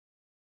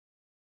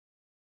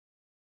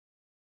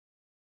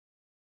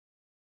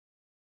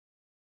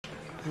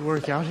You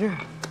work out here?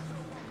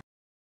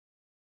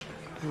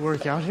 You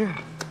work out here?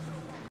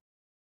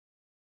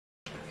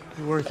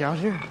 You work out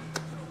here?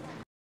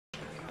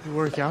 You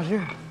work out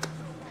here?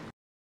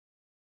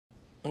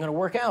 I'm gonna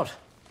work out.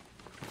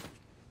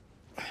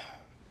 I'm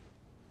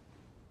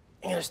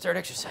gonna start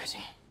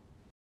exercising.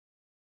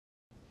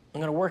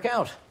 I'm gonna work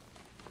out.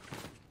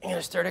 I'm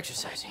gonna start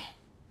exercising.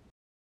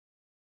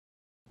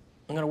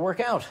 I'm gonna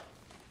work out.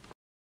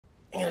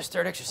 I'm gonna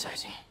start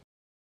exercising.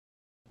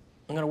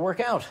 I'm gonna work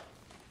out.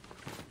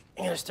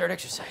 I'm gonna start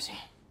exercising.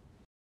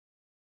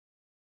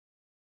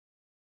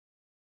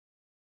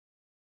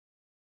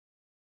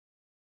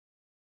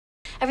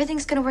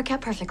 Everything's gonna work out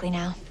perfectly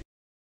now.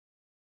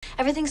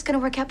 Everything's gonna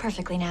work out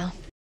perfectly now.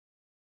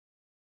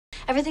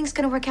 Everything's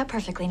gonna work out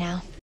perfectly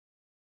now.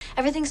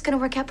 Everything's gonna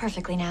work out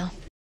perfectly now.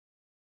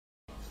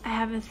 I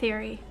have a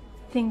theory.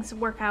 Things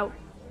work out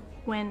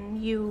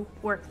when you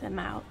work them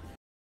out.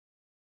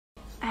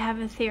 I have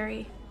a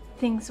theory.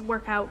 Things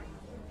work out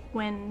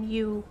when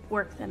you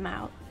work them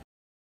out.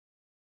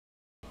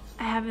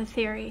 I have a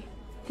theory.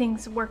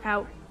 Things work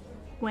out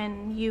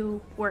when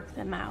you work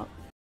them out.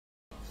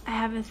 I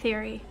have a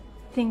theory.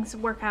 Things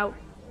work out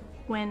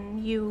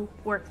when you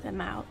work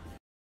them out.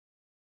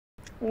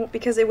 Well,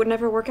 because it would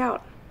never work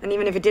out. And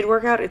even if it did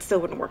work out, it still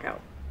wouldn't work out.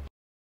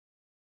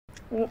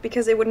 Well,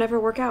 because it would never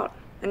work out.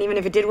 And even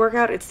if it did work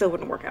out, it still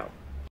wouldn't work out.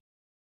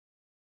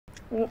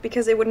 Well,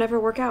 because it would never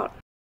work out.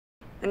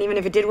 And even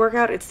if it did work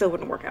out, it still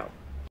wouldn't work out.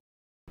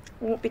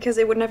 Well, because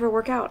it would never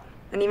work out.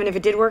 And even if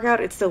it did work out,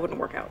 it still wouldn't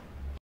work out.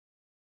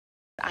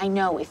 I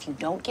know if you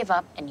don't give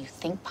up and you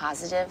think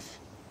positive,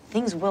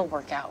 things will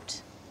work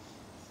out.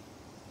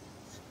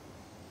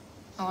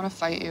 I want to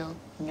fight you.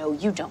 No,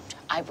 you don't.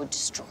 I would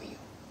destroy you.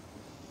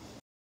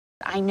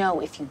 I know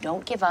if you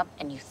don't give up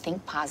and you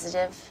think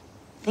positive,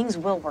 things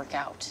will work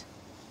out.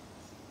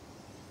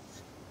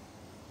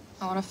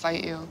 I want to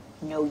fight you.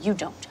 No, you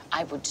don't.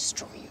 I would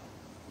destroy you.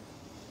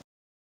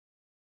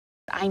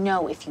 I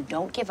know if you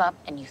don't give up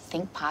and you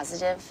think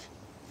positive,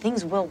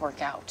 things will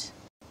work out.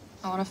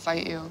 I want to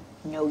fight you.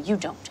 No, you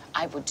don't.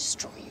 I would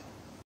destroy you.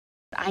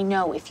 I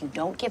know if you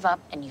don't give up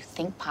and you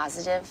think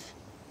positive,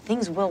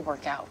 things will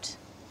work out.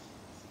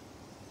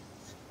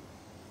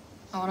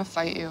 I want to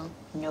fight you.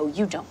 No,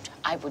 you don't.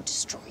 I would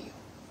destroy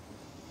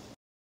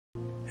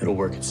you. It'll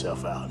work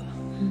itself out.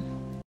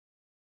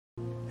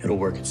 It'll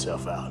work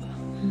itself out.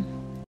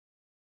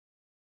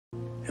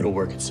 It'll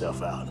work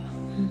itself out.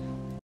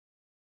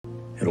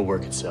 It'll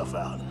work itself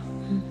out.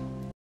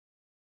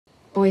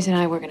 Boys and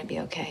I, we're gonna be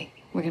okay.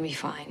 We're gonna be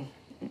fine.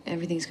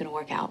 Everything's gonna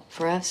work out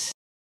for us.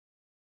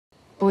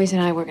 Boys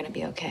and I, we're gonna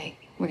be okay.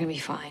 We're gonna be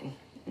fine.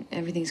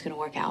 Everything's gonna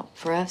work out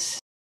for us.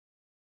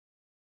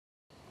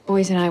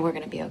 Boys and I, we're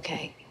gonna be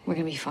okay. We're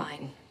gonna be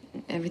fine.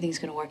 Everything's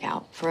gonna work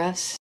out for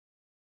us.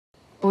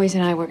 Boys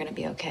and I, we're gonna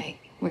be okay.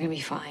 We're gonna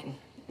be fine.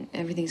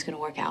 Everything's gonna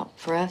work out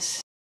for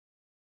us.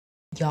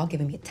 Y'all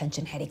giving me a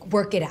tension headache.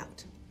 Work it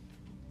out.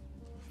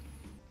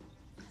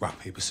 Rock,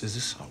 paper,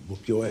 scissors. I'll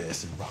whoop your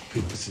ass in rock,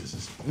 paper,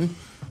 scissors.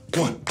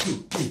 1, 2,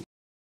 3.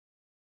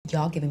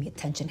 Y'all giving me a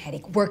tension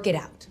headache. Work it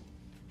out.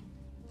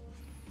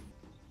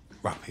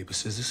 Rock, paper,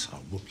 scissors. I'll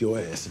whoop your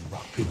ass in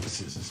rock, paper,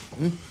 scissors.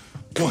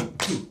 1,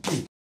 2,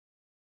 3.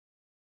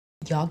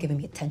 Y'all giving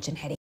me a tension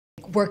headache.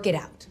 Work it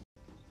out.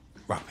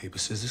 Rock, paper,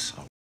 scissors.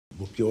 I'll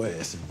whoop your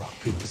ass in rock,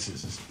 paper,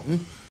 scissors.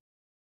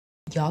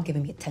 Y'all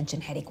giving me a tension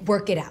headache.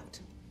 Work it out.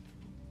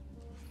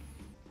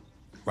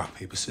 Rock,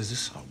 paper,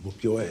 scissors. I'll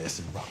whoop your ass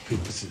in rock,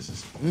 paper,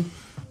 scissors.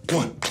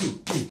 1,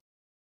 2, 3.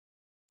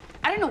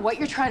 I don't know what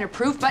you're trying to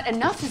prove, but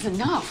enough is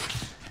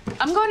enough.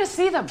 I'm going to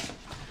see them.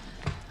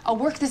 I'll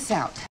work this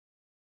out.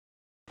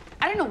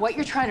 I don't know what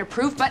you're trying to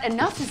prove, but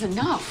enough is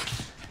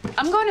enough.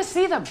 I'm going to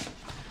see them.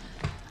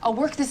 I'll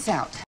work this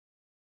out.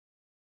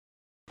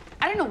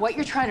 I don't know what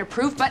you're trying to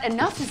prove, but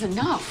enough is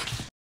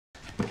enough.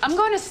 I'm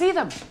going to see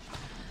them.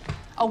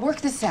 I'll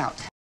work this out.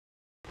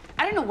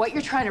 I don't know what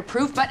you're trying to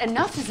prove, but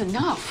enough is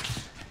enough.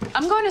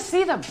 I'm going to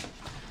see them.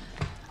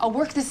 I'll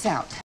work this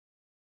out.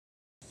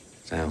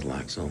 Sounds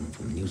like something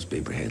from a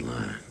newspaper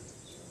headline.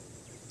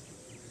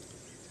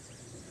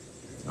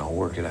 I'll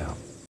work it out.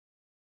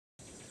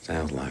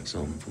 Sounds like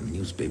something from a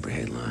newspaper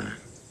headline.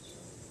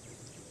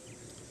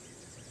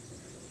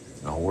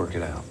 I'll work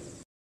it out.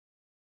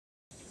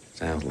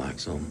 Sounds like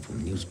something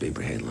from a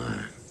newspaper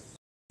headline.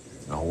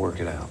 I'll work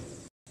it out.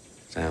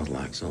 Sounds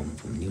like something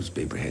from a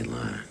newspaper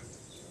headline.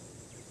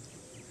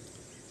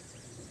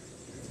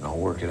 I'll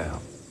work it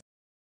out.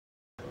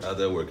 How'd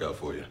that work out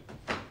for you?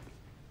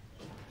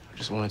 I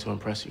just wanted to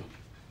impress you.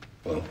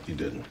 Well, you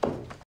didn't.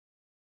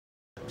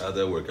 How'd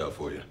that work out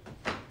for you?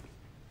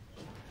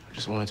 I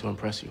just wanted to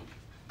impress you.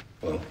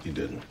 Well, you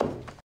didn't.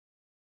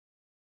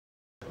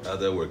 How'd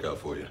that work out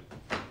for you?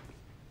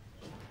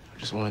 I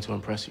just wanted to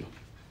impress you.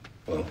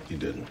 Well, you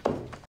didn't.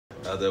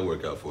 How'd that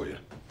work out for you?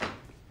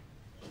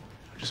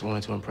 I just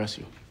wanted to impress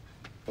you.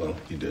 Well,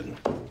 you didn't.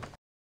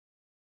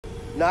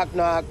 Knock,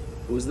 knock.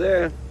 Who's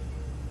there?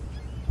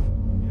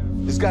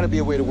 There's got to be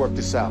a way to work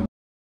this out.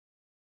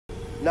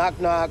 Knock,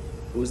 knock.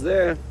 Who's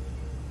there?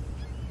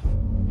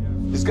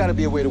 There's got to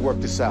be a way to work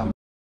this out.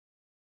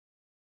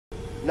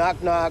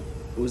 Knock, knock.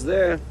 Who's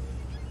there?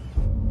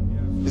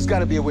 There's got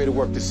to be a way to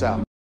work this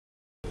out.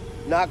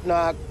 Knock,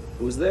 knock.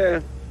 Who's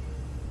there?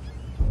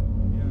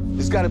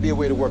 There's got to be a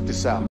way to work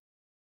this out.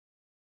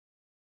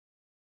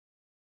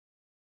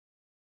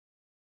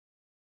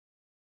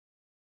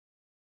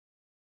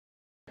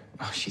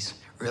 Oh, she's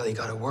really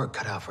got her work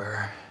cut out for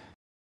her.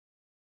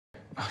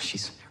 Oh,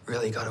 she's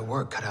really got her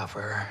work cut out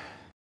for her.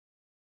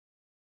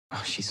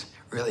 Oh, she's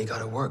really got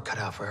her work cut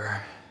out for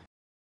her.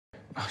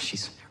 Oh,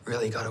 she's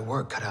really got her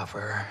work cut out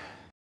for her.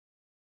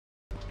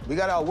 We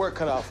got our work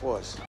cut out for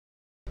us.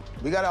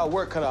 We got our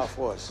work cut out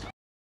for us.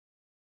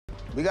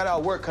 We got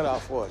our work cut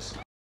out for us.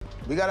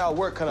 We got our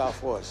work cut out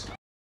for us.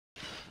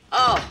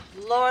 Oh,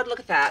 Lord, look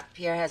at that.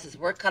 Pierre has his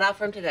work cut out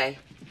for him today.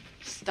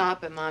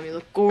 Stop it, Mom. You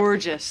look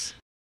gorgeous.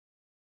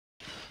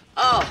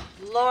 Oh,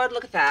 Lord,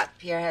 look at that.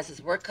 Pierre has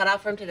his work cut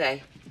out for him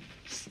today.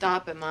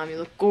 Stop it, Mom. You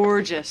look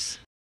gorgeous.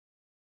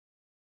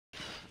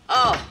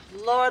 Oh,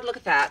 Lord, look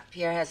at that.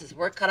 Pierre has his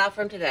work cut out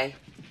for him today.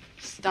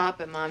 Stop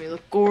it, Mom. You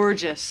look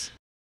gorgeous.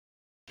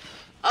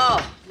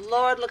 Oh,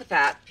 Lord, look at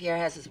that. Pierre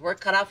has his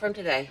work cut out for him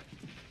today.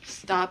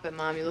 Stop it,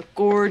 Mom. You look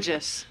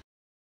gorgeous.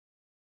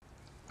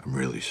 I'm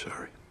really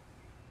sorry.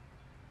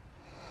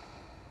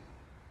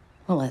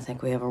 Well, I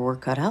think we have our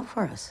work cut out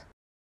for us.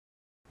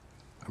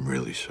 I'm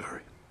really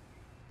sorry.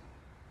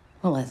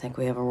 Well, I think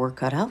we have our work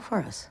cut out for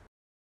us.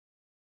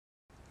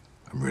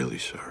 I'm really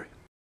sorry.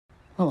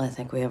 Well, I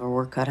think we have our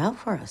work cut out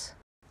for us.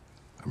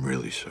 I'm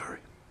really sorry.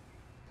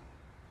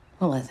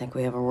 Well, I think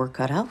we have our work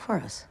cut out for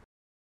us.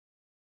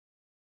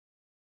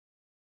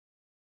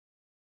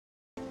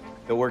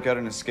 They'll work out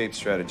an escape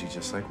strategy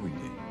just like we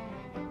did.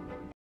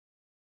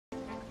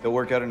 They'll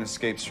work out an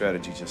escape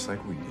strategy just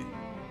like we did.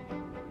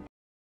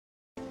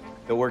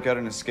 They'll work out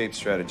an escape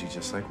strategy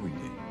just like we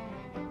did.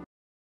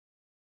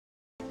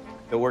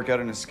 They'll work out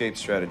an escape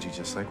strategy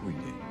just like we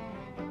did.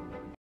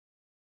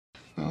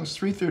 Well, it's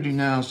 3:30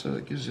 now, so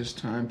it gives us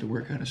time to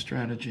work out a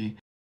strategy.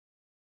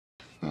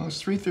 Well,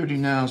 it's 3:30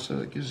 now, so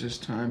it gives us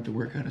time to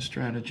work out a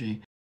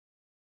strategy.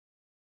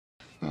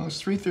 Well,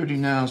 it's 3:30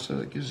 now, so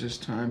it gives us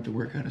time to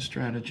work out a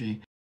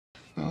strategy.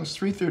 Well, it's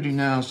 3:30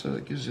 now, so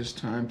it gives us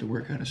time to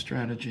work out a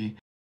strategy.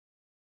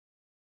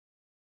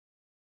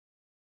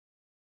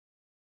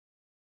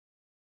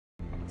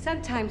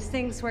 Sometimes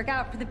things work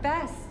out for the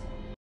best.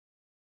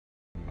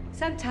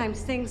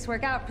 Sometimes things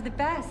work out for the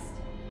best.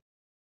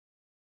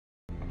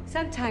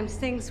 Sometimes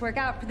things work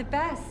out for the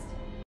best.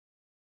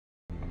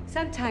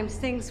 Sometimes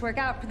things work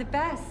out for the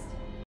best.